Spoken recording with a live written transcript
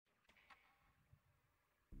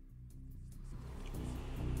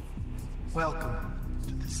Welcome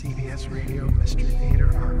to the CBS Radio Mystery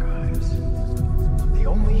Theater Archives, the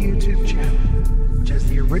only YouTube channel which has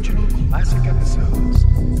the original classic episodes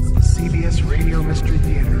of the CBS Radio Mystery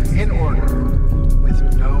Theater in order with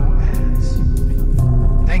no ads.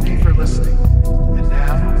 Thank you for listening, and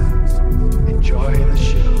now, enjoy the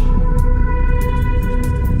show.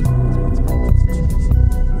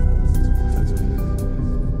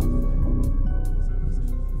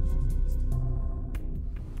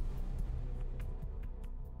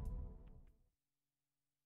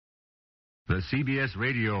 The CBS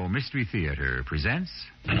Radio Mystery Theater presents...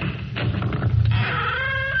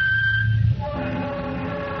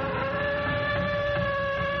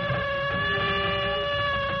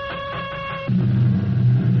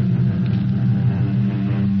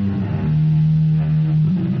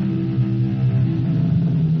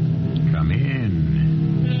 Come in.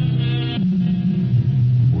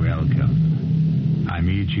 Welcome. I'm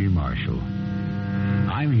E.G. Marshall.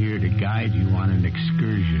 I'm here to guide you on an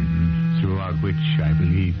excursion throughout which I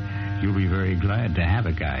believe you'll be very glad to have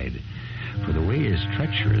a guide, for the way is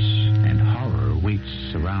treacherous and horror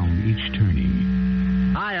waits around each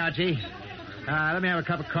turning. Hi, Archie. Let me have a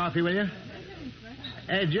cup of coffee, will you?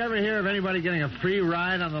 Hey, did you ever hear of anybody getting a free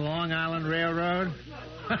ride on the Long Island Railroad?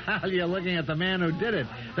 You're looking at the man who did it.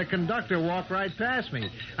 The conductor walked right past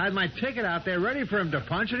me. I had my ticket out there ready for him to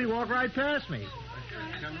punch, and he walked right past me.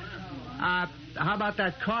 How about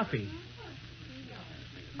that coffee?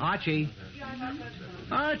 Archie.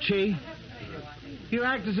 Archie. You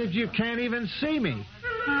act as if you can't even see me.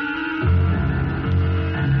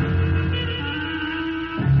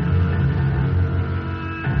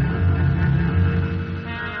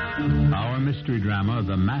 Our mystery drama,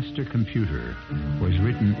 The Master Computer, was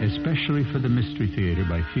written especially for the Mystery Theater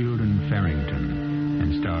by Fielden, Farrington,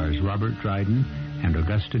 and stars Robert Dryden and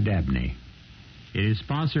Augusta Dabney. It is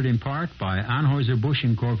sponsored in part by Anheuser-Busch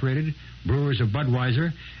Incorporated, Brewers of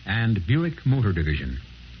Budweiser, and Buick Motor Division.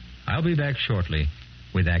 I'll be back shortly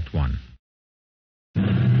with Act One.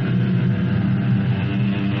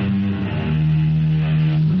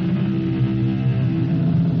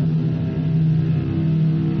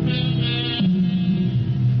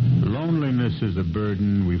 Loneliness is a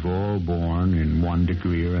burden we've all borne in one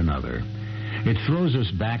degree or another. It throws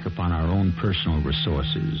us back upon our own personal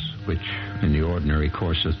resources, which, in the ordinary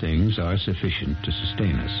course of things, are sufficient to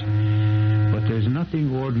sustain us. But there's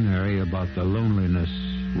nothing ordinary about the loneliness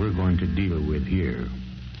we're going to deal with here,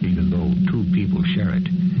 even though two people share it.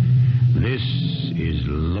 This is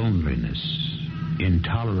loneliness,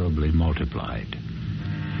 intolerably multiplied.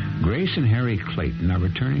 Grace and Harry Clayton are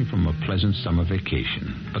returning from a pleasant summer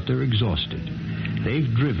vacation, but they're exhausted.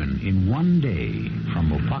 They've driven in one day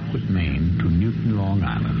from Opequot, Maine to Newton, Long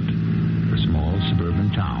Island, the small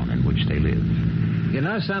suburban town in which they live. You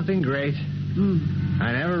know something, Grace?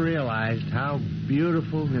 I never realized how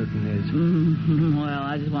beautiful Newton is. Well,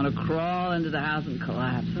 I just want to crawl into the house and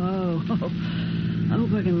collapse. Oh, I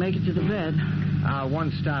hope I can make it to the bed.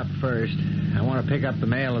 One stop first. I want to pick up the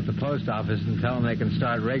mail at the post office and tell them they can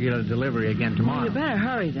start regular delivery again tomorrow. Well, you better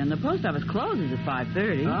hurry then. The post office closes at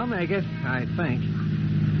 5:30. I'll make it, I think.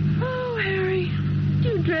 Oh, Harry, do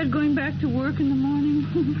you dread going back to work in the morning?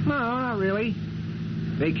 No, not really.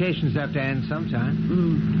 Vacations have to end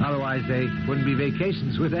sometime. Otherwise, they wouldn't be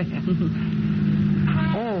vacations, would they?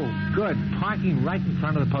 Oh, good. Parking right in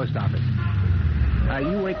front of the post office.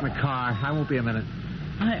 You wait in the car. I won't be a minute.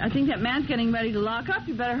 I think that man's getting ready to lock up.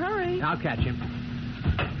 You better hurry. I'll catch him.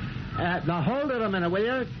 Now, hold it a minute, will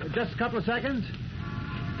you? Just a couple of seconds.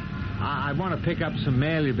 I want to pick up some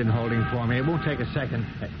mail you've been holding for me. It won't take a second.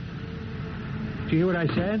 Did you hear what I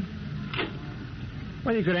said?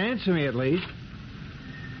 Well, you could answer me at least.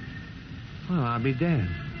 Well, I'll be damned.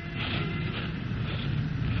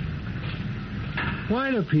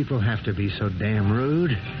 Why do people have to be so damn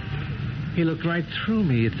rude? He looked right through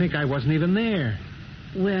me. You'd think I wasn't even there.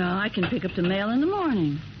 Well, I can pick up the mail in the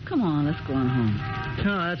morning. Come on, let's go on home.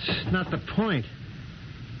 No, that's not the point.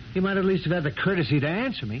 He might at least have had the courtesy to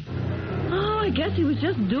answer me. Oh, I guess he was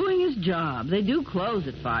just doing his job. They do close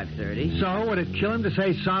at 5:30. So, would it kill him to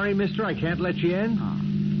say, sorry, mister, I can't let you in? Oh.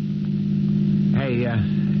 Hey,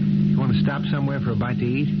 you want to stop somewhere for a bite to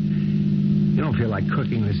eat? You don't feel like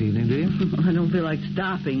cooking this evening, do you? I don't feel like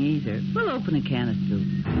stopping either. We'll open a can of soup.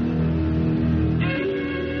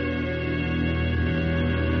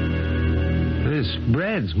 This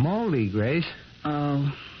bread's moldy, Grace.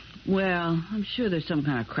 Oh, well, I'm sure there's some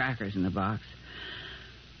kind of crackers in the box.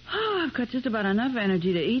 Oh, I've got just about enough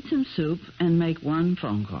energy to eat some soup and make one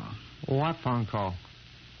phone call. What phone call?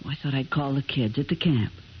 Oh, I thought I'd call the kids at the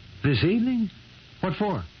camp. This evening? What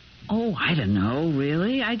for? Oh, I don't know,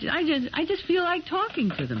 really. I just feel like talking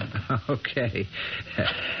to them. Okay.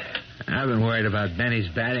 I've been worried about Benny's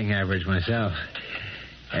batting average myself.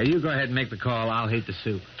 You go ahead and make the call. I'll heat the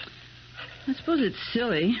soup. I suppose it's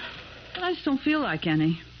silly, but I just don't feel like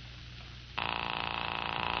any.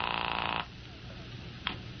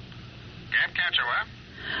 Catcher,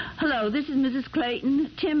 Hello, this is Mrs.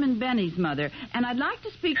 Clayton, Tim and Benny's mother, and I'd like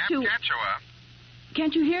to speak to...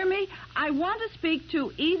 Can't you hear me? I want to speak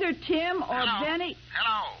to either Tim or Hello? Benny.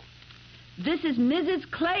 Hello. This is Mrs.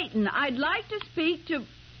 Clayton. I'd like to speak to...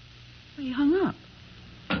 He hung up.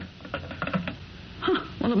 Huh.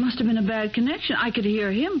 Well, it must have been a bad connection. I could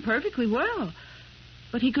hear him perfectly well,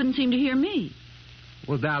 but he couldn't seem to hear me.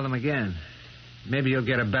 We'll dial them again. Maybe you'll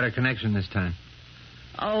get a better connection this time.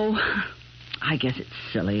 Oh, I guess it's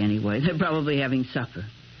silly anyway. They're probably having supper.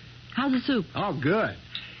 How's the soup? Oh, good.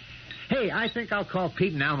 Hey, I think I'll call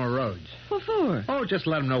Pete and Alma Rhodes. What for? Oh, just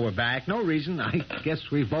let them know we're back. No reason. I guess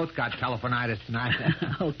we've both got telephonitis tonight.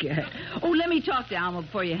 Okay. Oh, let me talk to Alma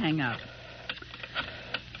before you hang up.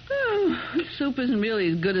 Oh, this soup isn't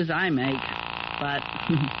really as good as I make, but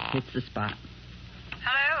it's the spot.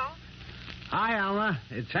 Hello? Hi, Alma.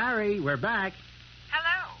 It's Harry. We're back.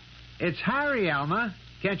 Hello? It's Harry, Alma.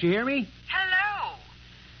 Can't you hear me? Hello?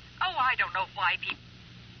 Oh, I don't know why people...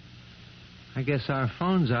 I guess our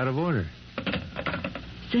phone's out of order.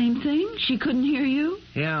 Same thing? She couldn't hear you?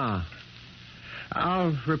 Yeah.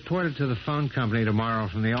 I'll report it to the phone company tomorrow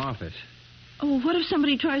from the office. Oh, what if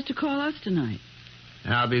somebody tries to call us tonight?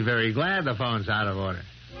 I'll be very glad the phone's out of order.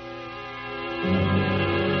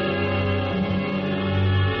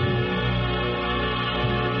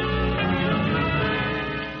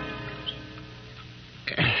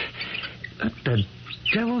 The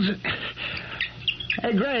devil's...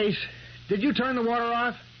 Hey, Grace, did you turn the water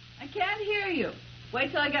off? I can't hear you.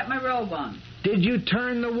 Wait till I get my robe on. Did you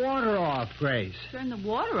turn the water off, Grace? Turn the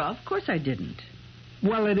water off? Of course I didn't.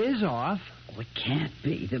 Well, it is off. Oh, it can't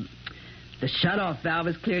be. The shut-off valve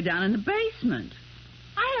is clear down in the basement.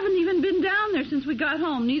 I haven't even been down there since we got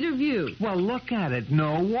home, neither of you. Well, look at it.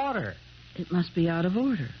 No water. It must be out of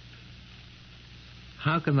order.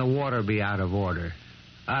 How can the water be out of order?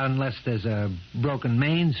 Unless there's a broken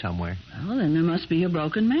main somewhere. Well, then there must be a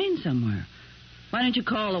broken main somewhere. Why don't you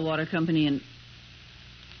call the water company and...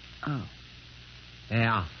 Oh.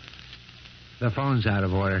 Yeah. The phone's out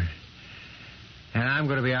of order. And I'm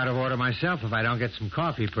going to be out of order myself if I don't get some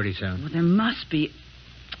coffee pretty soon. Well, there must be...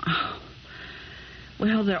 Oh.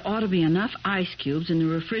 Well, there ought to be enough ice cubes in the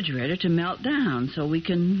refrigerator to melt down so we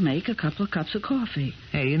can make a couple of cups of coffee.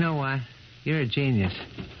 Hey, you know what? You're a genius.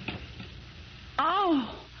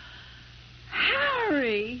 Oh,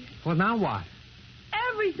 Harry. Well, now what?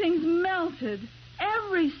 Everything's melted.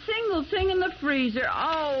 Every single thing in the freezer.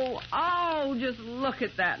 Oh, just look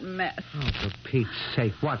at that mess. Oh, for Pete's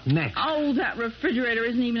sake, what next? Oh, that refrigerator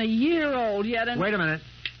isn't even a year old yet, and... Wait a minute.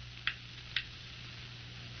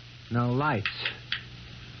 No lights.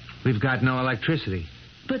 We've got no electricity.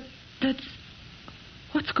 But that's...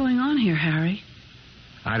 What's going on here, Harry?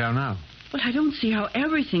 I don't know. But I don't see how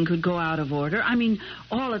everything could go out of order. I mean,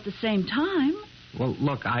 all at the same time. Well,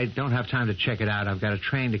 look, I don't have time to check it out. I've got a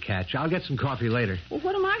train to catch. I'll get some coffee later. Well,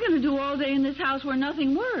 what am I going to do all day in this house where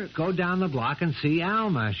nothing works? Go down the block and see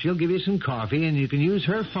Alma. She'll give you some coffee, and you can use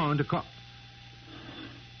her phone to call...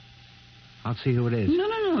 I'll see who it is.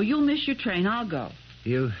 No. You'll miss your train. I'll go.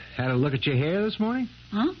 You had a look at your hair this morning?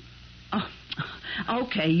 Huh? Oh,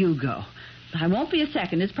 okay, you go. I won't be a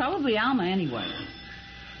second. It's probably Alma anyway.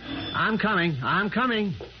 I'm coming.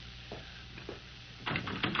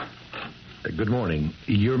 Good morning.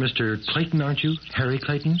 You're Mr. Clayton, aren't you? Harry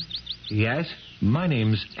Clayton? Yes? My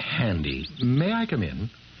name's Handy. May I come in?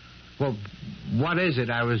 Well, what is it?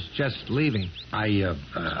 I was just leaving. I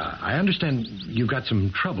understand you've got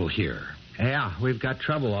some trouble here. Yeah, we've got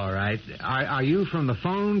trouble, all right. Are you from the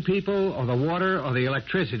phone people or the water or the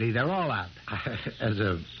electricity? They're all out. As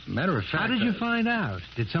a matter of fact... How did you find out?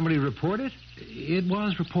 Did somebody report it? It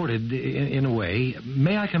was reported in a way.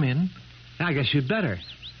 May I come in? I guess you'd better.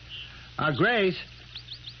 Grace,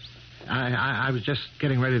 I was just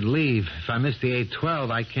getting ready to leave. If I miss the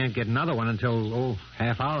 8:12, I can't get another one until,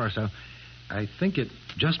 half hour or so. I think it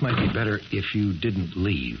just might be better if you didn't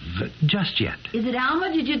leave just yet. Is it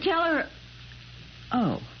Alma? Did you tell her...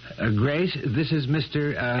 Oh. Grace, this is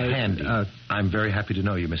Mr... Handy. I'm very happy to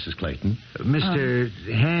know you, Mrs. Clayton. Mr.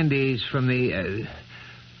 Handy's from the...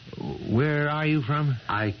 where are you from?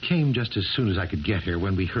 I came just as soon as I could get here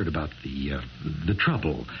when we heard about the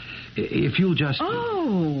trouble. If you'll just...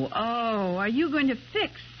 Oh, are you going to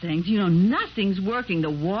fix things? You know, nothing's working. The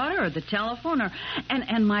water or the telephone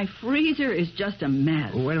and my freezer is just a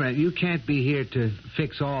mess. Wait a minute. You can't be here to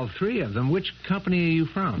fix all three of them. Which company are you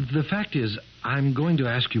from? The fact is, I'm going to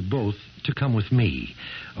ask you both to come with me.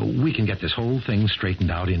 We can get this whole thing straightened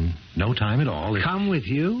out in no time at all. Come with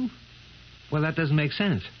you? Well, that doesn't make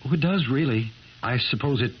sense. Oh, it does, really. I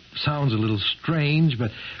suppose it sounds a little strange,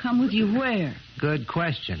 but... Come with you where? Good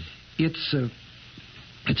question. It's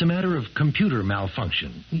a matter of computer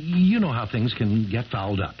malfunction. You know how things can get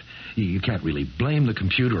fouled up. You can't really blame the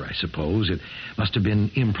computer, I suppose. It must have been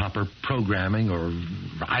improper programming or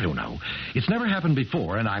I don't know. It's never happened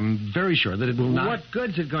before, and I'm very sure that it will not... What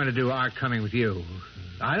good's it going to do our coming with you?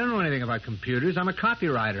 I don't know anything about computers. I'm a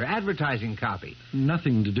copywriter, advertising copy.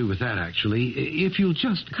 Nothing to do with that, actually. If you'll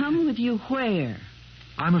just... Come with you where?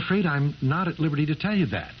 I'm afraid I'm not at liberty to tell you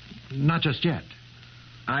that. Not just yet.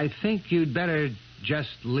 I think you'd better just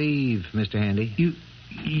leave, Mr. Handy.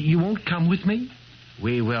 You won't come with me?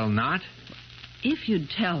 We will not. If you'd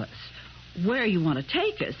tell us where you want to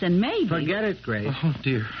take us, and maybe... Forget it, Grace. Oh,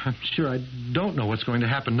 dear. I'm sure I don't know what's going to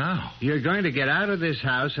happen now. You're going to get out of this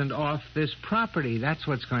house and off this property. That's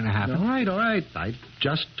what's going to happen. All right. I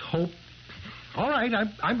just hope... All right,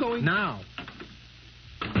 I'm going... Now.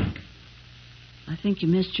 I think you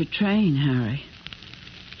missed your train, Harry.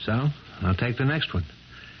 So, I'll take the next one.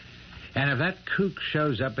 And if that kook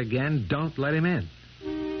shows up again, don't let him in.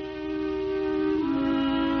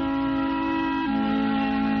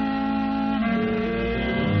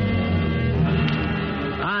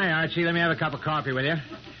 Hi, Archie. Let me have a cup of coffee with you.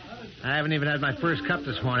 I haven't even had my first cup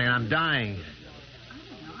this morning, and I'm dying.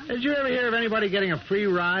 Did you ever hear of anybody getting a free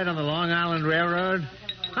ride on the Long Island Railroad?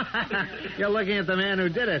 You're looking at the man who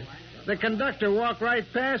did it. The conductor walked right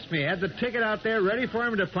past me. Had the ticket out there ready for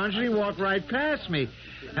him to punch, and he walked right past me.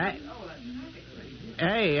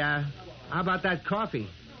 Hey, how about that coffee?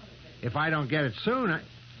 If I don't get it soon,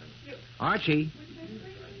 Archie,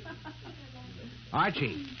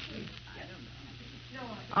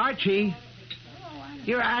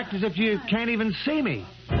 you act as if you can't even see me.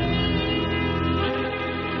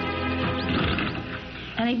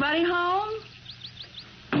 Anybody home?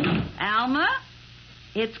 Alma?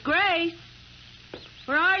 It's Grace.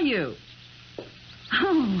 Where are you?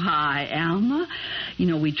 Oh, hi, Alma. You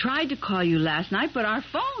know, we tried to call you last night, but our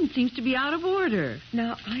phone seems to be out of order.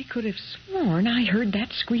 Now, I could have sworn I heard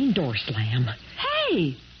that screen door slam.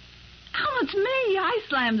 Hey! Alma, it's me. I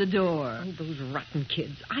slammed the door. Oh, those rotten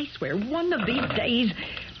kids. I swear, one of these days...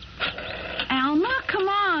 Alma, come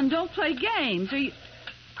on. Don't play games.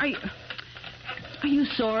 Are you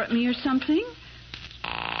sore at me or something?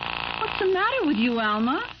 What's the matter with you,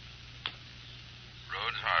 Alma?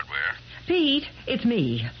 Rhodes Hardware. Pete, it's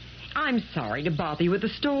me. I'm sorry to bother you at the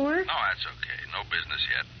store. Oh, that's okay. No business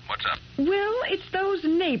yet. What's up? Well, it's those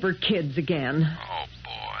neighbor kids again. Oh,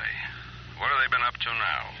 boy. What have they been up to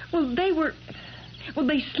now? Well,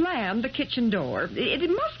 they slammed the kitchen door. It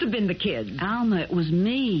must have been the kids. Alma, it was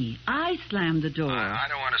me. I slammed the door. I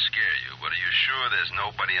don't want to scare you, but are you sure there's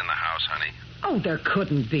nobody in the house, honey? Oh, there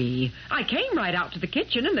couldn't be. I came right out to the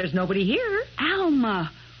kitchen, and there's nobody here.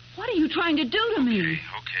 Alma, what are you trying to do to me?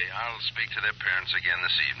 Okay. I'll speak to their parents again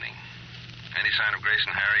this evening. Any sign of Grace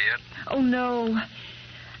and Harry yet? Oh, no.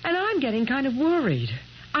 And I'm getting kind of worried.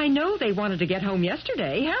 I know they wanted to get home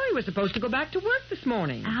yesterday. Harry was supposed to go back to work this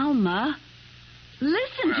morning. Alma,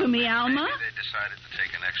 listen to me, Alma. Maybe they decided to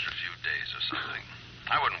take an extra few days or something.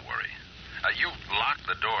 I wouldn't worry. You lock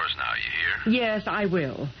the doors now, you hear? Yes, I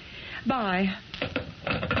will. Bye.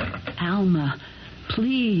 Alma,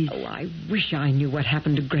 please. Oh, I wish I knew what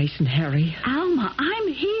happened to Grace and Harry. Alma, I'm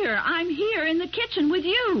here. I'm here in the kitchen with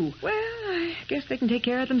you. Well, I guess they can take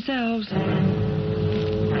care of themselves.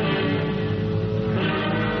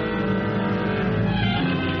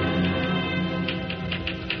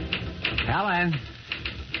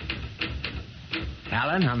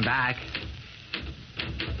 Helen, I'm back.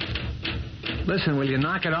 Listen, will you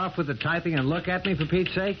knock it off with the typing and look at me, for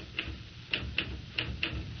Pete's sake?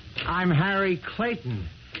 I'm Harry Clayton.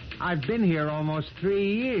 I've been here almost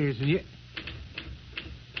 3 years, and you...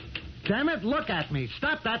 Damn it, look at me.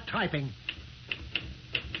 Stop that typing.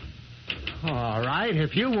 All right,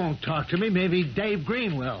 if you won't talk to me, maybe Dave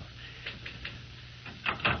Green will.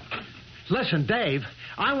 Listen, Dave,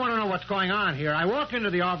 I want to know what's going on here. I walk into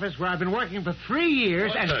the office where I've been working for 3 years,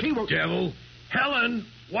 What and the devil? Helen,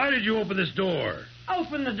 why did you open this door?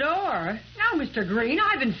 Open the door. Now, Mr. Green,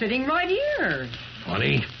 I've been sitting right here.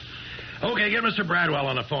 Funny. Okay, get Mr. Bradwell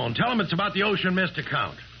on the phone. Tell him it's about the Ocean Mist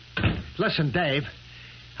account. Listen, Dave,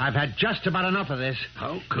 I've had just about enough of this.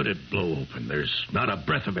 How could it blow open? There's not a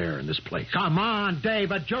breath of air in this place. Come on,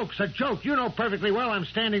 Dave. A joke's a joke. You know perfectly well I'm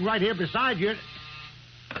standing right here beside you.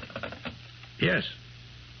 Yes.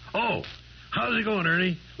 Oh, how's it going,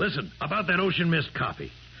 Ernie? Listen, about that ocean mist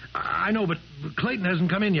copy. I know, but Clayton hasn't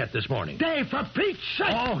come in yet this morning. Dave, for Pete's sake!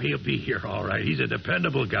 Oh, he'll be here all right. He's a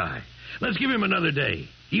dependable guy. Let's give him another day.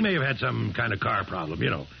 He may have had some kind of car problem, you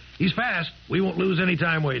know. He's fast. We won't lose any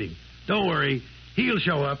time waiting. Don't worry. He'll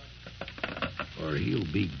show up. Or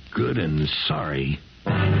he'll be good and sorry.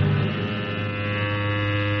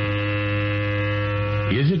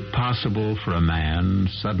 Is it possible for a man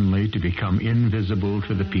suddenly to become invisible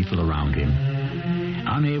to the people around him?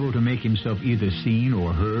 Unable to make himself either seen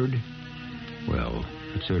or heard? Well,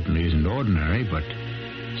 it certainly isn't ordinary, but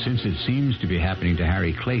since it seems to be happening to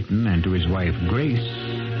Harry Clayton and to his wife Grace,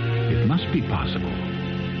 it must be possible.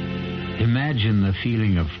 Imagine the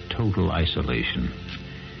feeling of total isolation.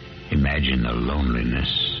 Imagine the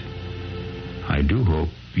loneliness. I do hope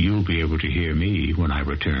you'll be able to hear me when I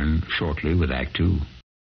return shortly with Act 2.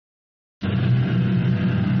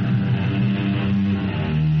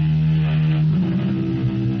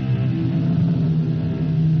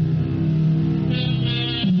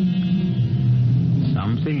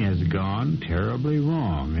 Something has gone terribly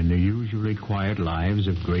wrong in the usually quiet lives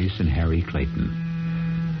of Grace and Harry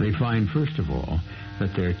Clayton. They find, first of all,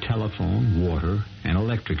 that their telephone, water, and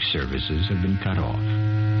electric services have been cut off.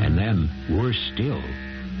 And then, worse still,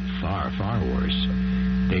 far, far worse,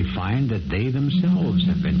 they find that they themselves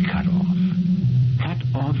have been cut off. Cut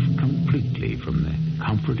off completely from the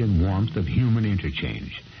comfort and warmth of human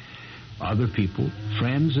interchange. Other people,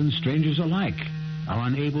 friends and strangers alike, are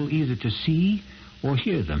unable either to see or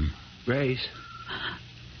hear them. Grace,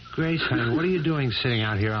 honey, what are you doing sitting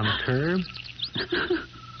out here on the curb?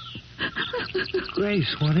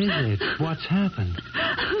 Grace, what is it? What's happened?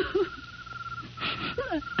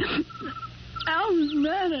 Alma's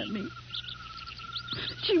mad at me.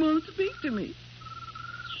 She won't speak to me.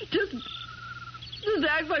 Just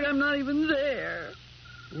act like I'm not even there.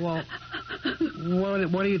 Well,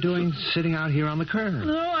 what are you doing sitting out here on the curb?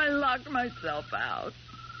 No, I locked myself out.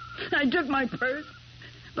 I took my purse,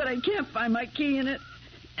 but I can't find my key in it,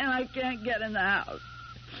 and I can't get in the house.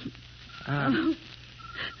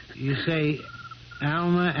 You say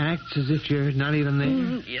Alma acts as if you're not even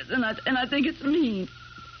there? Yes, and I think it's mean.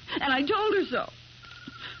 And I told her so.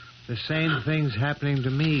 The same thing's happening to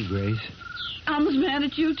me, Grace. Alma's mad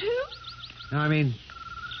at you, too? No, I mean,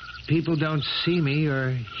 people don't see me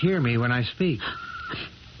or hear me when I speak.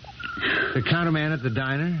 The counterman at the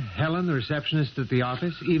diner, Helen, the receptionist at the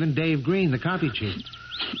office, even Dave Green, the copy chief.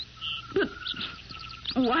 But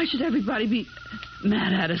why should everybody be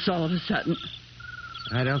mad at us all of a sudden?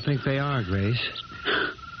 I don't think they are, Grace.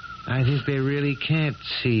 I think they really can't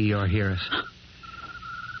see or hear us.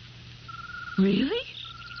 Really?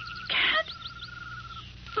 Can't?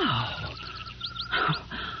 Oh.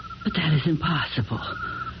 But that is impossible.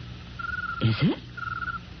 Is it?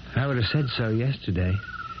 I would have said so yesterday.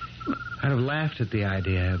 I'd have laughed at the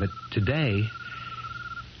idea, but today,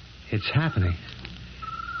 it's happening.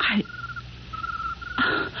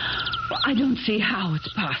 I don't see how it's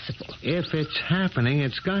possible. If it's happening,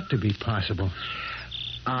 it's got to be possible.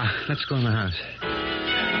 Let's go in the house.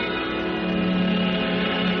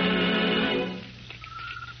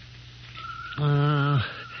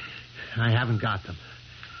 I haven't got them.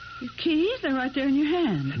 Your keys? They're right there in your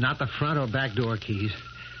hand. Not the front or back door keys.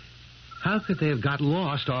 How could they have got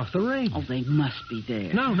lost off the ring? Oh, they must be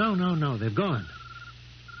there. No. They've gone.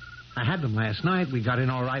 I had them last night. We got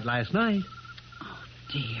in all right last night. Oh,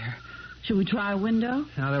 dear. Should we try a window?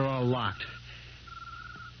 Now they're all locked.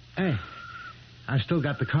 Hey, I've still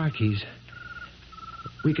got the car keys.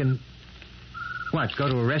 We can... What, go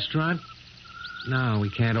to a restaurant? No,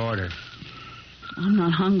 we can't order. I'm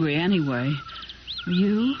not hungry anyway. Are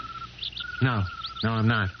you? No, I'm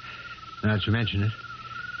not. Now that you mention it.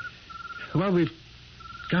 Well, we've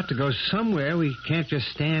got to go somewhere. We can't just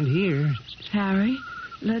stand here. Harry,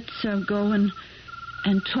 let's go and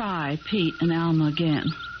try Pete and Alma again.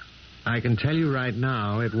 I can tell you right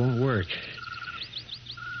now it won't work.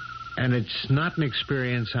 And it's not an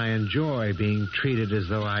experience I enjoy, being treated as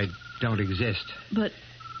though I don't exist. But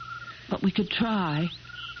we could try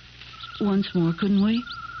once more, couldn't we?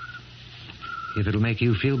 If it'll make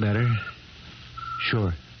you feel better,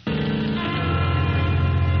 sure.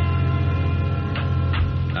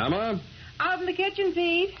 Alma? Out in the kitchen,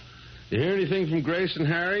 Pete. You hear anything from Grace and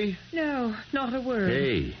Harry? No, not a word.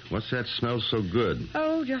 Hey, what's that smell so good?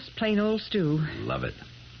 Oh, just plain old stew. Love it.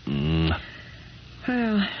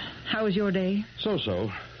 Well, how was your day?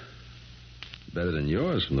 So-so. Better than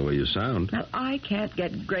yours from the way you sound. Now, I can't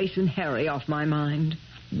get Grace and Harry off my mind.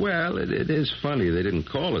 Well, it is funny they didn't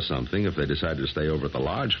call or something if they decided to stay over at the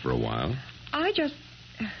lodge for a while. I just...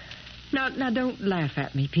 Now, don't laugh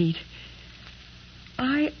at me, Pete.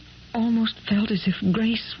 I almost felt as if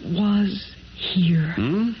Grace was here.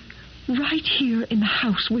 Hmm? Right here in the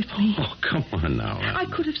house with me. Oh, come on now. I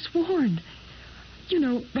could have sworn. You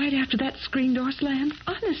know, right after that screen door slammed,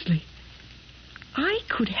 honestly. I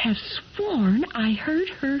could have sworn I heard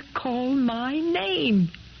her call my name.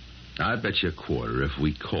 I bet you a quarter if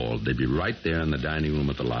we called, they'd be right there in the dining room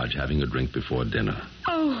at the lodge having a drink before dinner.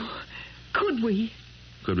 Oh, could we?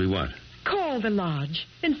 Could we what? Call the lodge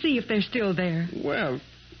and see if they're still there. Well,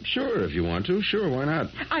 sure, if you want to. Sure, why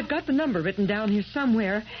not? I've got the number written down here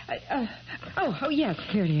somewhere. Oh, yes,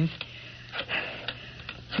 here it is.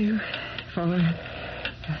 2, 4,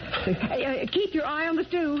 6. Keep your eye on the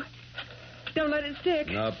stew. Don't let it stick.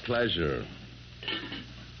 A pleasure.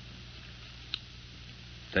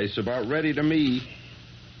 Tastes about ready to me.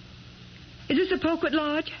 Is this a Poquet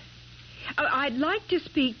Lodge? I'd like to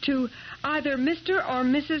speak to either Mr. or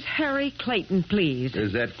Mrs. Harry Clayton, please.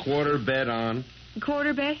 Is that quarter bet on?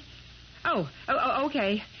 Quarter bet? Oh,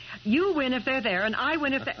 okay. You win if they're there, and I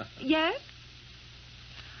win if they... Yes?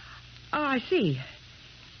 Oh, I see.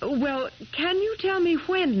 Well, can you tell me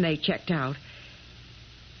when they checked out?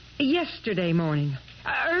 Yesterday morning.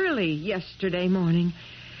 Early yesterday morning.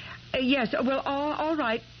 Yes, well, all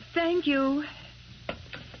right. Thank you.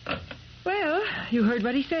 Well, you heard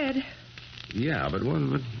what he said. Yeah, but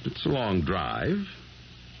it's a long drive.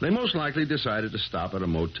 They most likely decided to stop at a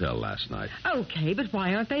motel last night. Okay, but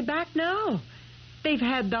why aren't they back now? They've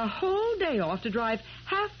had the whole day off to drive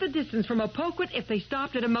half the distance from Poquet if they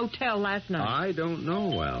stopped at a motel last night. I don't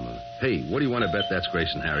know, Alma. Hey, what do you want to bet that's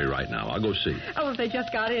Grace and Harry right now? I'll go see. Oh, if they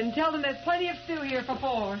just got in, tell them there's plenty of stew here for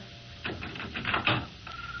 4.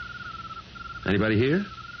 Anybody here?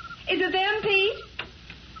 Is it them, Pete?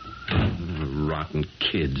 Rotten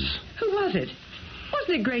kids. Who was it?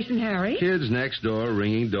 Wasn't it Grace and Harry? Kids next door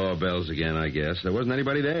ringing doorbells again, I guess. There wasn't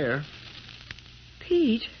anybody there.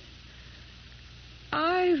 Pete,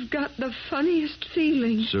 I've got the funniest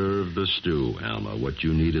feeling. Serve the stew, Alma. What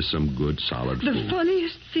you need is some good, solid food. The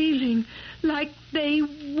funniest feeling, like they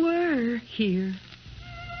were here.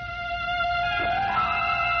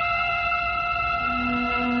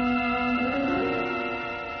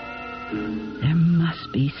 There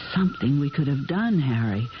must be something we could have done,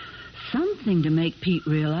 Harry. Something to make Pete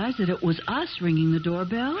realize that it was us ringing the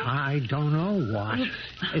doorbell. I don't know what.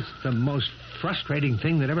 It's the most frustrating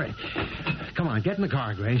thing that ever... Come on, get in the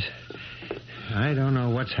car, Grace. I don't know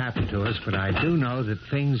what's happened to us, but I do know that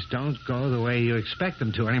things don't go the way you expect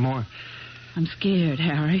them to anymore. I'm scared,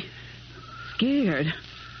 Harry. Scared.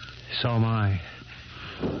 So am I.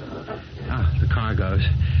 Ah, the car goes.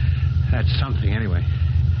 That's something, anyway.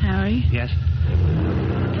 Harry? Yes?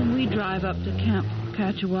 Can we drive up to Camp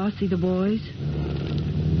Catchawa, see the boys?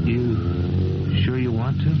 You sure you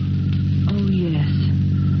want to? Oh, yes.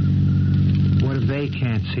 What if they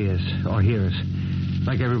can't see us or hear us,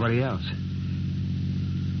 like everybody else?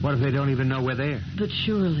 What if they don't even know we're there? But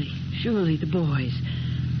surely the boys.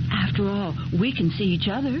 After all, we can see each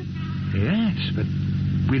other. Yes, but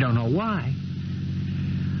we don't know why.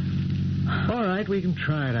 All right, we can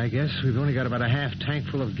try it, I guess. We've only got about a half tank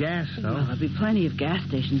full of gas, though. Well, there'll be plenty of gas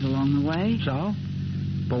stations along the way. So?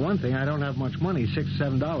 For one thing, I don't have much money, $6 or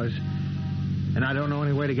 $7. And I don't know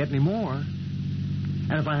any way to get any more.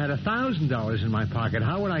 And if I had $1,000 in my pocket,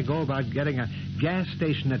 how would I go about getting a gas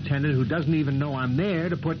station attendant who doesn't even know I'm there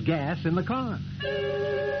to put gas in the car?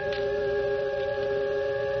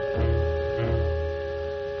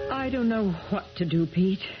 I don't know what to do,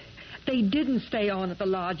 Pete. They didn't stay on at the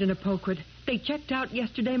lodge in Poquet. They checked out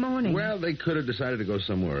yesterday morning. Well, they could have decided to go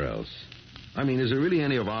somewhere else. I mean, is it really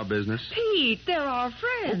any of our business? Pete, they're our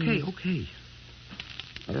friends. Okay.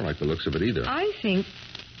 I don't like the looks of it either. I think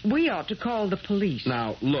we ought to call the police.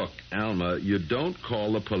 Now, look, Alma, you don't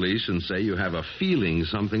call the police and say you have a feeling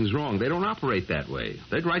something's wrong. They don't operate that way.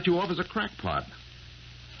 They'd write you off as a crackpot.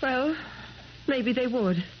 Well, maybe they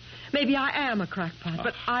would. Maybe I am a crackpot,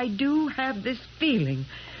 but I do have this feeling.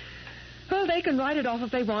 Well, they can write it off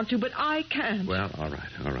if they want to, but I can't. Well, all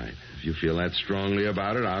right. If you feel that strongly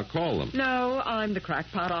about it, I'll call them. No, I'm the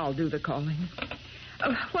crackpot. I'll do the calling.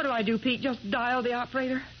 What do I do, Pete? Just dial the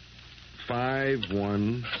operator?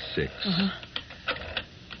 516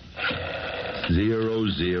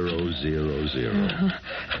 0000.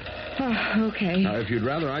 Okay. Now, if you'd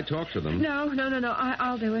rather I talk to them. No.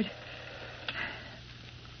 I'll do it.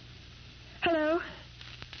 Hello?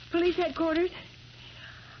 Police headquarters?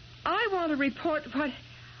 I want to report what...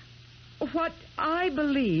 what I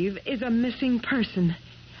believe is a missing person.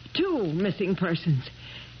 2 missing persons.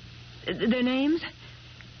 Their names?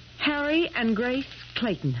 Harry and Grace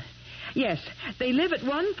Clayton. Yes, they live at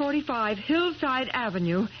 145 Hillside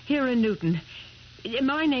Avenue here in Newton.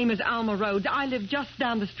 My name is Alma Rhodes. I live just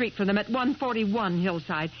down the street from them at 141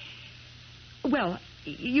 Hillside. Well,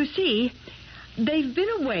 you see, they've been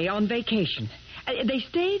away on vacation. They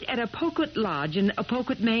stayed at a Poquet Lodge in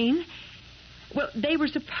Poquet, Maine. Well, they were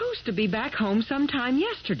supposed to be back home sometime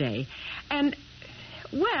yesterday. And,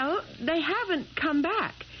 well, they haven't come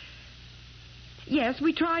back. Yes,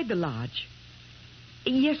 we tried the lodge.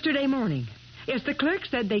 Yesterday morning. Yes, the clerk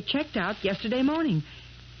said they checked out yesterday morning.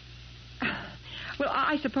 Well,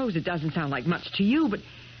 I suppose it doesn't sound like much to you, but...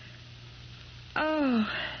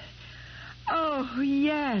 Oh,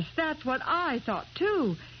 yes, that's what I thought,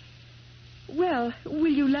 too. Well,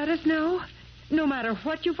 will you let us know, no matter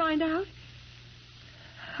what you find out?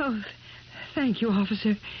 Oh, thank you,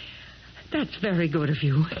 officer. That's very good of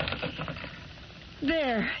you.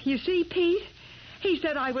 There, you see, Pete? He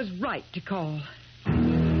said I was right to call.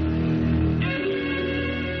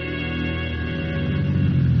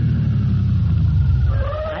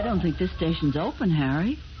 I don't think this station's open,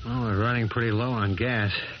 Harry. Well, we're running pretty low on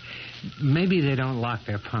gas. Maybe they don't lock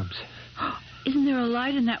their pumps. Isn't there a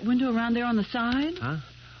light in that window around there on the side? Huh?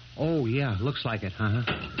 Oh, yeah, looks like it,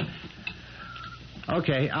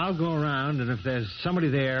 Okay, I'll go around, and if there's somebody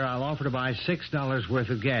there, I'll offer to buy $6 worth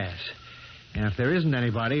of gas. And if there isn't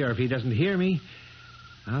anybody, or if he doesn't hear me,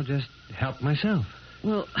 I'll just help myself.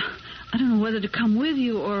 Well, I don't know whether to come with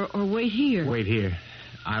you or wait here. Wait here.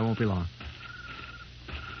 I won't be long.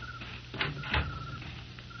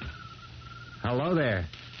 Hello there.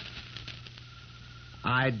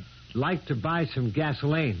 I'd like to buy some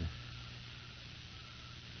gasoline.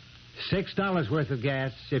 $6 worth of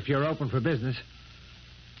gas if you're open for business.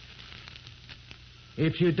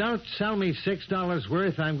 If you don't sell me $6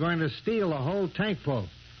 worth, I'm going to steal a whole tank full.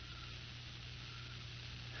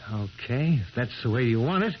 Okay, if that's the way you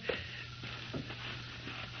want it.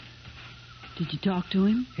 Did you talk to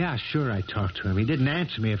him? Yeah, sure, I talked to him. He didn't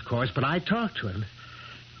answer me, of course, but I talked to him.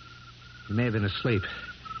 He may have been asleep.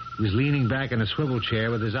 He was leaning back in a swivel chair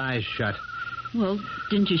with his eyes shut. Well,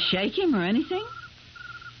 didn't you shake him or anything?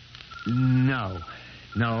 No,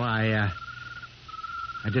 I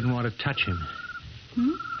didn't want to touch him.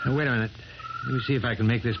 Now, wait a minute. Let me see if I can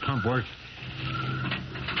make this pump work.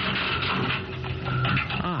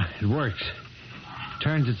 Ah, it works.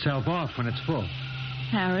 Turns itself off when it's full.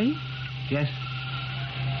 Harry? Yes?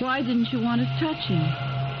 Why didn't you want to touch him?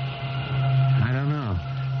 I don't know.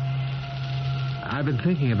 I've been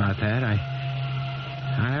thinking about that. I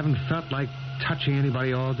haven't felt like touching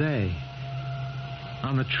anybody all day.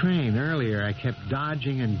 On the train earlier, I kept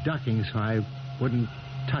dodging and ducking so I wouldn't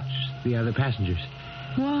touch the other passengers.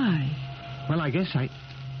 Why? Well, I guess I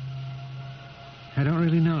don't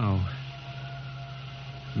really know.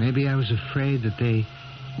 Maybe I was afraid that they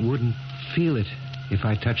wouldn't feel it if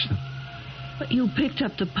I touched them. But you picked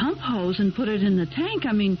up the pump hose and put it in the tank.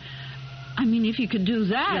 I mean, if you could do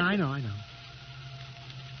that... Yeah, I know.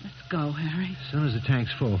 Let's go, Harry. As soon as the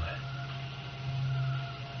tank's full.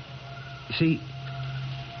 You see,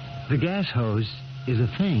 the gas hose is a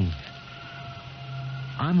thing.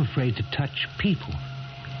 I'm afraid to touch people.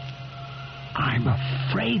 I'm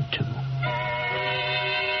afraid to.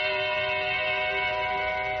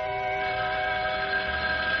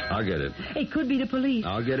 I'll get it. It could be the police.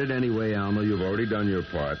 I'll get it anyway, Alma. You've already done your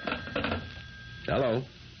part. Hello?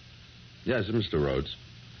 Yes, Mr. Rhodes.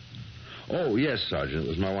 Oh, yes, Sergeant. It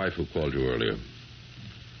was my wife who called you earlier.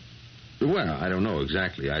 Well, I don't know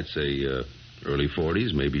exactly. I'd say early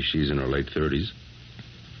 40s. Maybe she's in her late 30s.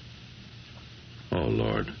 Oh,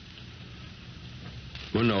 Lord.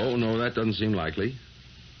 Well, no, that doesn't seem likely.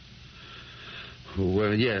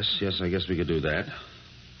 Well, yes, I guess we could do that.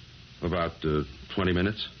 About 20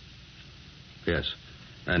 minutes? Yes.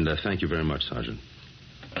 And thank you very much, Sergeant.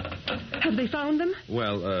 Have they found them?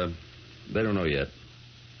 Well, they don't know yet.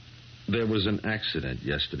 There was an accident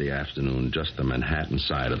yesterday afternoon, just the Manhattan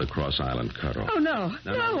side of the Cross Island cutoff. Oh, no.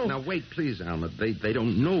 Now, wait, please, Alma. They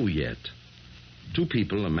don't know yet. 2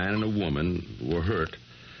 people, a man and a woman, were hurt,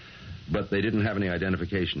 but they didn't have any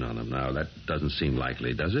identification on them. Now, that doesn't seem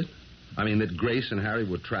likely, does it? I mean, that Grace and Harry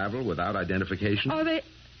would travel without identification? Are they...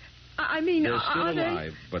 They're still are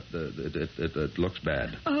alive, but it looks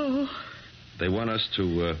bad. Oh. They want us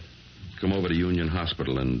to come over to Union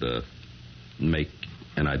Hospital and make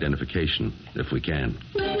an identification, if we can.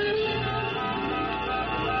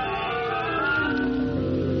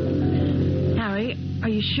 Harry, are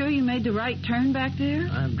you sure you made the right turn back there?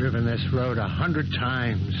 I've driven this road 100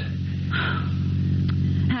 times.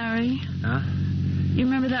 Harry? Huh? You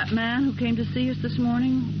remember that man who came to see us this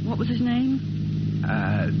morning? What was his name?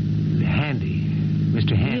 Handy.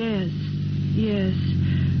 Mr. Handy. Yes.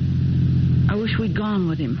 I wish we'd gone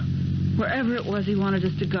with him. Wherever it was he wanted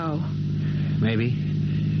us to go. Maybe.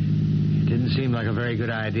 Didn't seem like a very good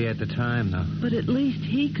idea at the time, though. But at least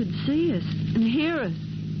he could see us and hear us.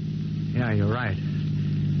 Yeah, you're right.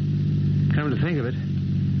 Come to think of it,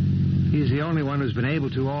 he's the only one who's been able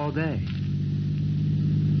to all day.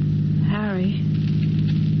 Harry,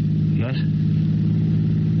 Yes?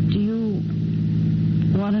 do you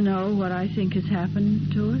want to know what I think has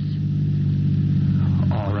happened to us?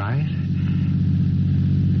 All right.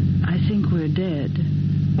 I think we're dead.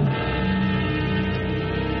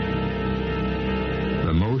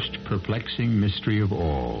 The most perplexing mystery of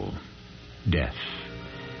all, death.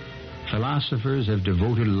 Philosophers have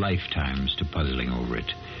devoted lifetimes to puzzling over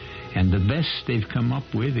it, and the best they've come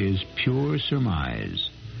up with is pure surmise.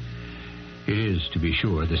 It is, to be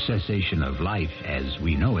sure, the cessation of life as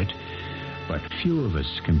we know it, but few of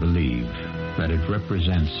us can believe that it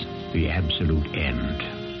represents the absolute end.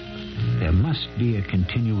 There must be a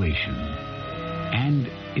continuation, and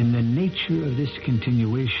in the nature of this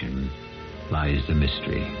continuation lies the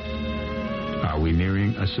mystery. Are we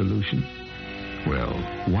nearing a solution? Well,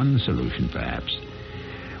 one solution, perhaps.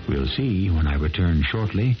 We'll see when I return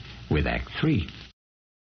shortly with Act 3.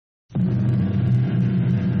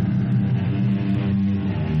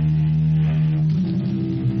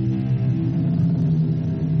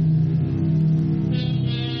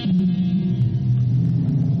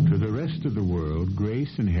 To the rest of the world,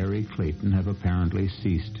 Grace and Harry Clayton have apparently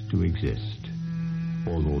ceased to exist.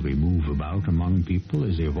 Although they move about among people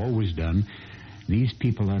as they've always done, these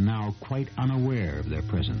people are now quite unaware of their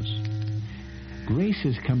presence. Grace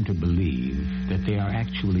has come to believe that they are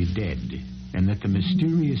actually dead, and that the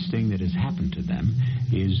mysterious thing that has happened to them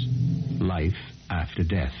is life after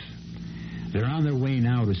death. They're on their way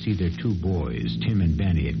now to see their two boys, Tim and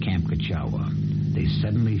Benny, at Camp Kachawa. They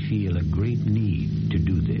suddenly feel a great need to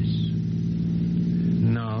do this.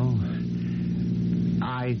 No,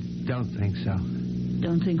 I don't think so.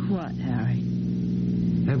 Don't think what, Harry?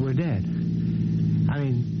 That we're dead. I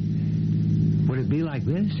mean, would it be like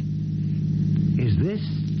this? Is this,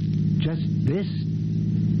 just this,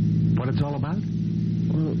 what it's all about?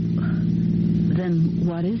 Well, then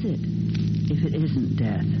what is it, if it isn't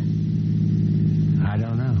death? I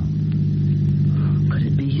don't know. Could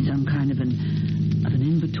it be some kind of an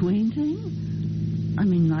in-between thing? I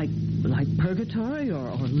mean, like purgatory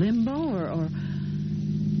or limbo or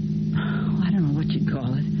I don't know what you'd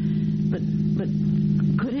call it. But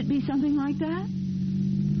could it be something like that?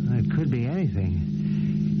 It could be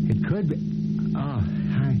anything. It could be... Oh,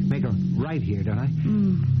 I make a right here, don't I?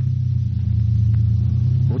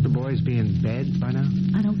 Won't the boys be in bed by now?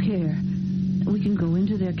 I don't care. We can go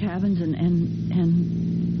into their cabins and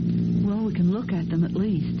well, we can look at them at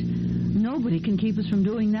least. Nobody can keep us from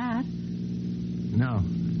doing that. No.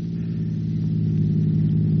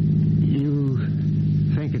 You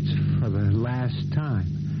think it's for the last time,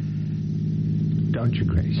 don't you,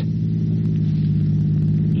 Grace?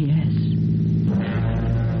 Yes.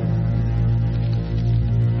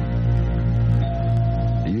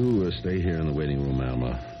 You stay here in the waiting room,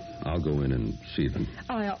 Alma. I'll go in and see them.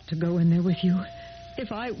 I ought to go in there with you.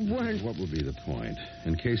 If I weren't... What would be the point?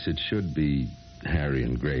 In case it should be Harry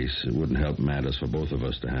and Grace, it wouldn't help matters for both of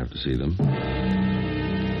us to have to see them.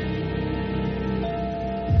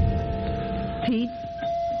 Pete?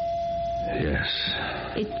 Yes.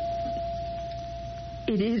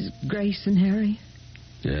 It is Grace and Harry.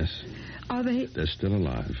 Yes. Are they... They're still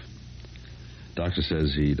alive. Doctor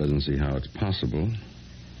says he doesn't see how it's possible,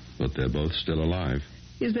 but they're both still alive.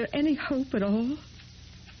 Is there any hope at all?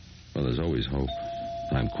 Well, there's always hope.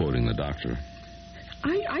 I'm quoting the doctor.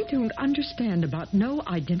 I don't understand about no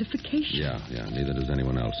identification. Yeah, neither does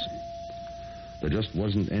anyone else. There just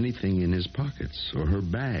wasn't anything in his pockets or her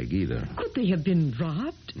bag either. Could they have been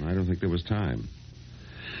robbed? I don't think there was time.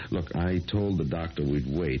 Look, I told the doctor we'd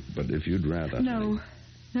wait, but if you'd rather... No,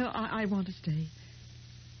 I want to stay.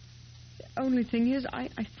 The only thing is, I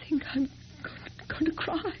think I'm going to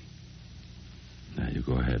cry. Now, you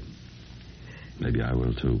go ahead. Maybe I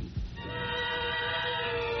will, too.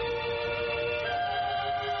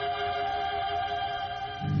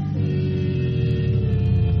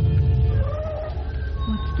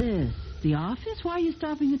 What's this? The office? Why are you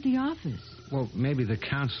stopping at the office? Well, maybe the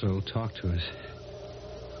counselor will talk to us.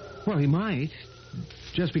 Well, he might.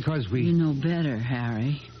 Just because we... You know better,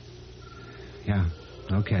 Harry. Yeah,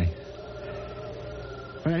 okay.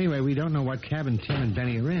 But anyway, we don't know what cabin Tim and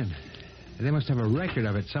Benny are in. They must have a record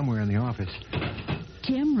of it somewhere in the office.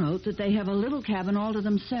 Tim wrote that they have a little cabin all to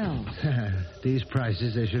themselves. These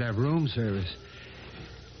prices, they should have room service.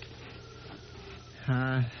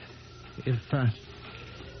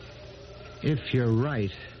 If you're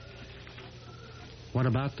right, what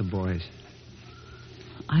about the boys?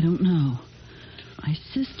 I don't know. My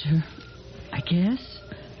sister, I guess,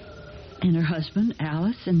 and her husband,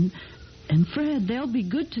 Alice, and Fred, they'll be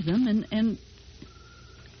good to them, and...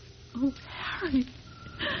 Oh, Harry.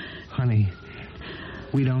 Honey,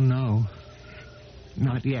 we don't know.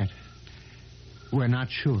 Not yet. We're not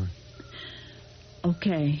sure.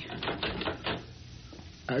 Okay.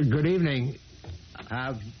 Good evening.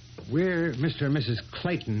 We're Mr. and Mrs.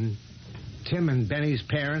 Clayton, Tim and Benny's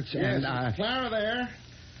parents, Yes, and... Clara there.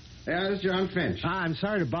 Yeah, this is John Finch. I'm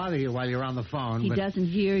sorry to bother you while you're on the phone, He but... doesn't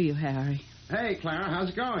hear you, Harry. Hey, Clara,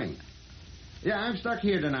 how's it going? Yeah, I'm stuck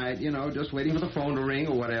here tonight, just waiting for the phone to ring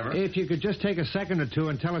or whatever. If you could just take a second or two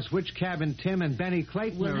and tell us which cabin Tim and Benny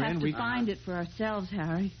Clayton We'll are in... have to find it for ourselves,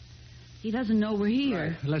 Harry. He doesn't know we're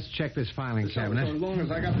here. Right. Let's check this filing Just have cabinet. it so long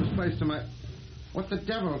as I got this place to my... What the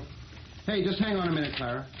devil? Hey, just hang on a minute,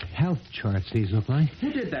 Clara. Health charts, these look like.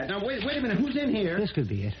 Who did that? Now, wait a minute. Who's in here? This could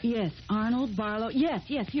be it. Yes, Arnold, Barlow. Yes,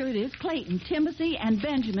 here it is. Clayton, Timothy, and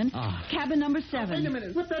Benjamin. Cabin number 7. Wait a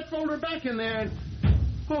minute. Put that folder back in there.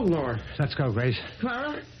 Oh, Lord. Let's go, Grace.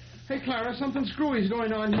 Clara? Hey, Clara, something screwy's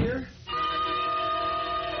going on here.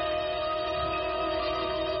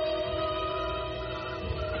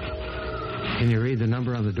 Can you read the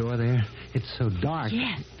number on the door there? It's so dark.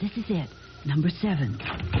 Yes, this is it. Number 7.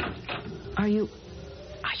 Are you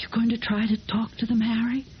going to try to talk to them,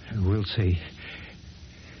 Harry? We'll see.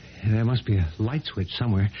 There must be a light switch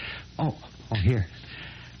somewhere. Oh, here.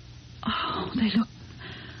 Oh,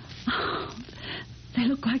 they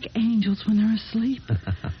look like angels when they're asleep.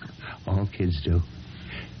 All kids do.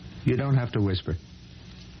 You don't have to whisper.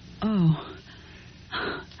 Oh.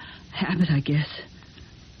 Habit, I guess.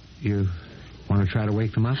 You want to try to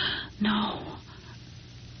wake them up?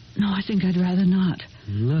 No, I think I'd rather not.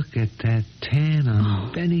 Look at that tan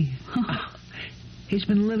on Benny. He's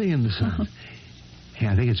been living in the sun.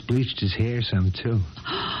 Yeah, I think it's bleached his hair some, too.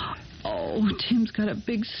 Oh, Tim's got a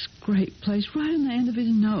big scrape place right on the end of his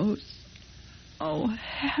nose. Oh,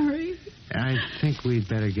 Harry. I think we'd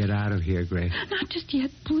better get out of here, Grace. Not just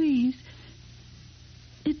yet, please.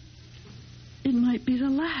 It might be the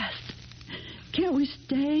last. Can't we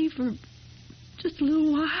stay for just a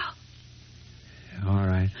little while? All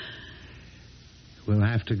right. We'll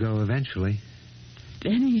have to go eventually.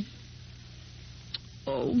 Benny's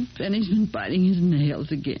been biting his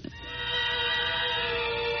nails again.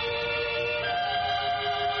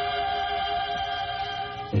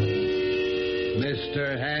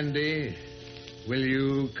 Mr. Handy, will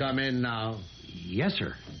you come in now? Yes,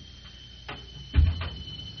 sir.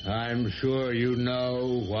 I'm sure you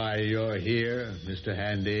know why you're here, Mr.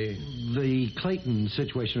 Handy. The Clayton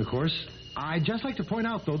situation, of course. I'd just like to point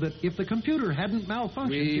out, though, that if the computer hadn't malfunctioned...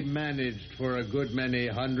 We managed for a good many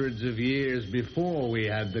hundreds of years before we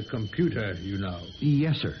had the computer, you know.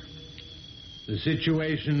 Yes, sir. The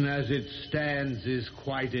situation as it stands is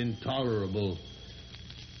quite intolerable.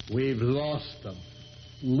 We've lost them.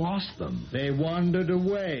 Lost them? They wandered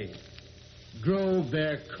away. Drove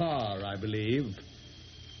their car, I believe.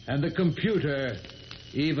 And the computer,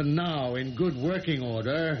 even now in good working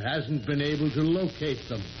order, hasn't been able to locate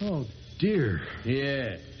them. Oh, dear.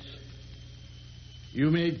 Yes.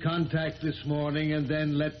 You made contact this morning and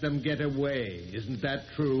then let them get away. Isn't that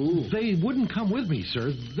true? They wouldn't come with me,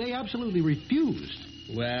 sir. They absolutely refused.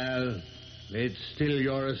 Well, it's still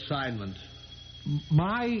your assignment.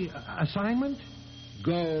 My assignment?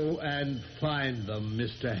 Go and find them,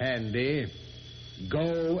 Mr. Handy.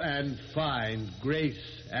 Go and find Grace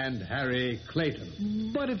and Harry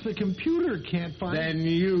Clayton. But if the computer can't find... Then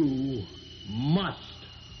you must.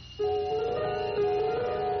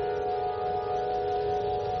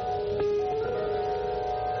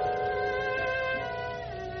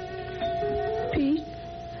 Pete,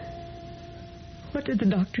 what did the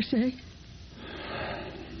doctor say?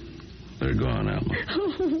 They're gone, Alma.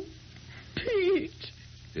 Oh, Pete.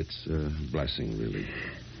 It's a blessing, really.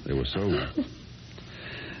 They were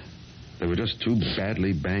just too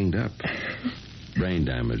badly banged up. Brain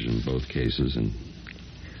damage in both cases, and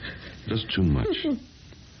just too much.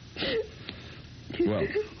 Well,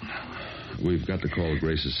 we've got to call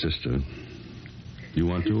Grace's sister. You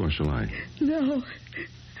want to, or shall I? No.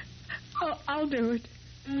 I'll do it.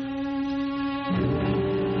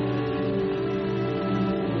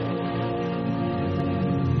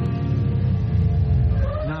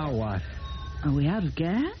 Now what? Are we out of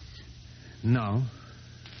gas? No.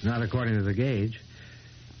 Not according to the gauge.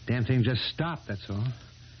 Damn thing just stopped, that's all.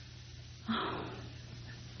 Oh,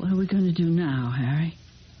 what are we going to do now, Harry?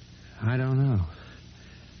 I don't know.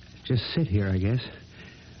 Just sit here, I guess.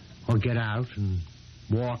 Or get out and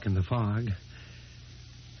walk in the fog.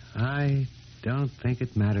 I don't think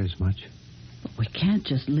it matters much. But we can't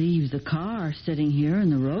just leave the car sitting here in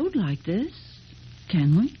the road like this,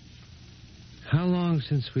 can we? How long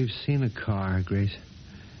since we've seen a car, Grace?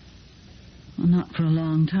 Well, not for a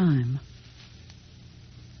long time.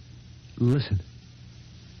 Listen.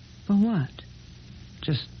 For what?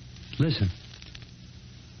 Just listen.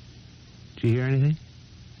 Did you hear anything?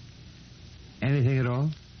 Anything at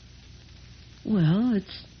all? Well,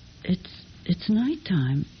 it's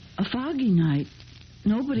nighttime. A foggy night.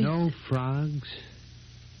 Nobody... No frogs.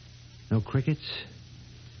 No crickets.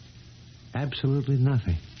 Absolutely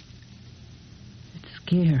nothing. It's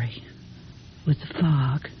scary. With the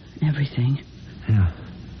fog and everything. Yeah.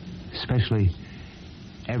 Especially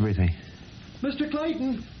everything. Mr.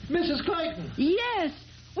 Clayton! Mrs. Clayton! Yes!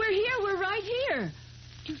 We're here. We're right here.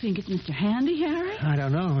 Do you think it's Mr. Handy, Harry? I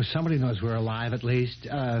don't know. Somebody knows we're alive, at least.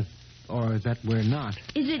 Or that we're not.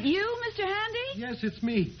 Is it you, Mr. Handy? Yes, it's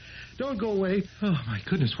me. Don't go away. Oh, my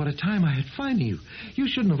goodness, what a time I had finding you. You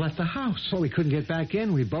shouldn't have left the house. Well, we couldn't get back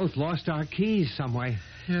in. We both lost our keys some way.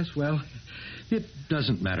 Yes, well, it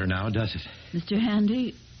doesn't matter now, does it? Mr.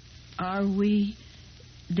 Handy, are we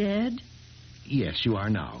dead? Yes, you are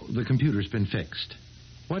now. The computer's been fixed.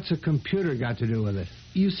 What's a computer got to do with it?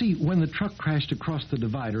 You see, when the truck crashed across the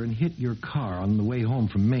divider and hit your car on the way home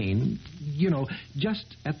from Maine,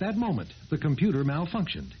 just at that moment, the computer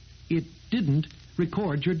malfunctioned. It didn't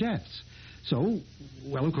record your deaths. So,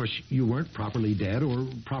 well, of course, you weren't properly dead or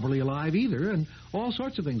properly alive either, and all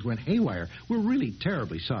sorts of things went haywire. We're really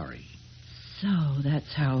terribly sorry. So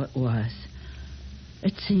that's how it was.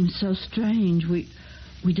 It seems so strange. We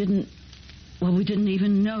didn't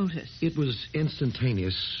even notice. It was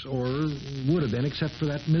instantaneous, or would have been, except for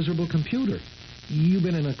that miserable computer. You've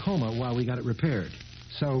been in a coma while we got it repaired.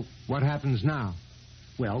 So, what happens now?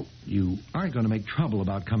 Well, you aren't going to make trouble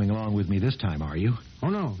about coming along with me this time, are you? Oh,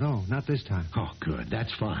 no, not this time. Oh, good.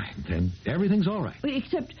 That's fine. Then everything's all right.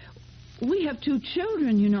 Except we have 2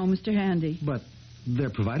 children, Mr. Handy. But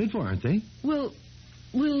they're provided for, aren't they? We'll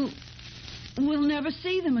never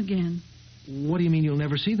see them again. What do you mean you'll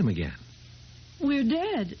never see them again? We're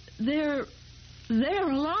dead. They're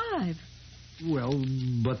alive. Well,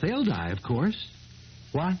 but they'll die, of course.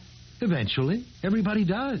 What? Eventually. Everybody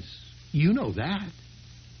does. You know that.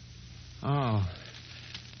 Oh.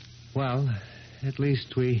 Well, at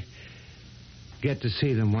least we get to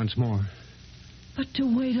see them once more. But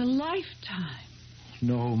to wait a lifetime.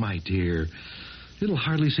 No, my dear. It'll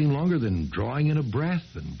hardly seem longer than drawing in a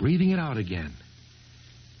breath and breathing it out again.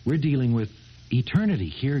 We're dealing with eternity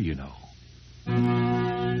here, you know.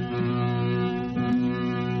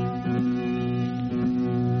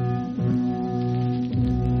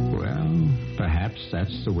 Well, perhaps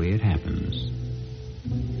that's the way it happens.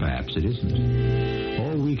 Perhaps it isn't.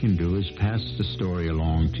 All we can do is pass the story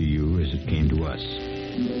along to you as it came to us.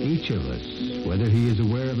 Each of us, whether he is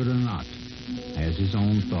aware of it or not, has his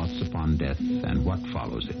own thoughts upon death and what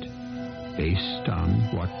follows it, based on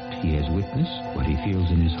what he has witnessed, what he feels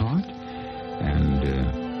in his heart,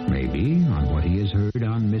 and maybe on what he has heard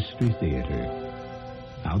on Mystery Theater.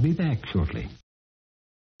 I'll be back shortly.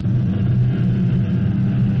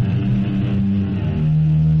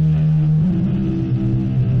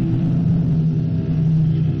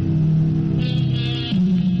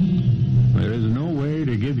 There is no way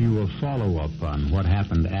to give you a follow-up on what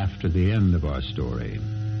happened after the end of our story.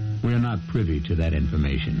 We're not privy to that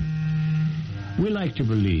information. We like to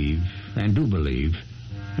believe, and do believe,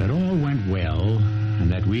 that all went well, and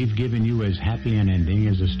that we've given you as happy an ending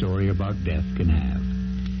as a story about death can have.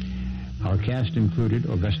 Our cast included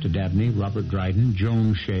Augusta Dabney, Robert Dryden,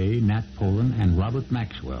 Joan, Shay, Nat Polan, and Robert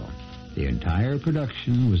Maxwell. The entire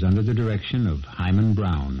production was under the direction of Hyman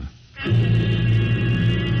Brown.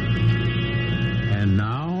 And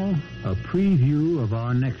now, a preview of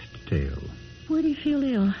our next tale. Where do you feel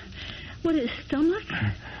ill? What, his stomach?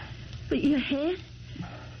 But your head?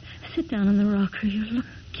 Sit down on the rocker. You look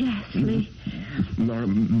ghastly. Laura,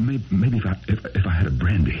 maybe if I had a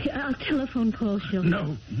brandy. I'll telephone Paul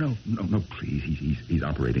Shilton. No, please. He's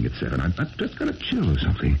operating at 7. I'm just going to chill or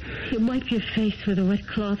something. You wipe your face with a wet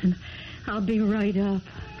cloth, and I'll be right up.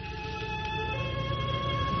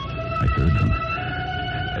 I heard them.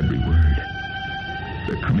 Every word.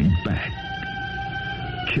 They're coming back.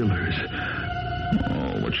 Killers.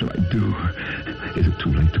 Oh, what shall I do? Is it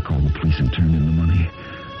too late to call the police and turn in the money?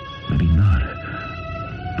 Maybe not.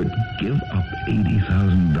 But give up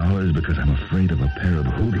 $80,000 because I'm afraid of a pair of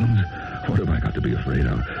hoodlums? What have I got to be afraid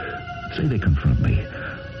of? Say they confront me.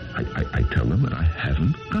 I tell them that I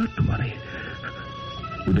haven't got the money.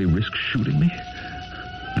 Would they risk shooting me?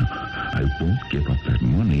 No, I won't give up that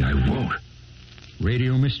money. I won't.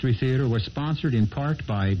 Radio Mystery Theater was sponsored in part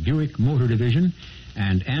by Buick Motor Division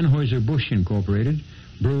and Anheuser-Busch Incorporated,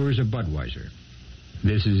 brewers of Budweiser.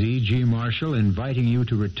 This is E.G. Marshall inviting you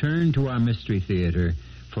to return to our Mystery Theater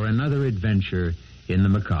for another adventure in the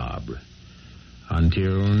macabre.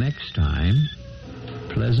 Until next time,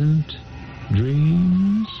 pleasant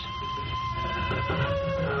dreams.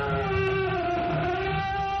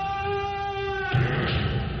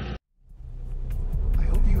 I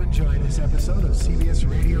hope you enjoyed this episode of CBS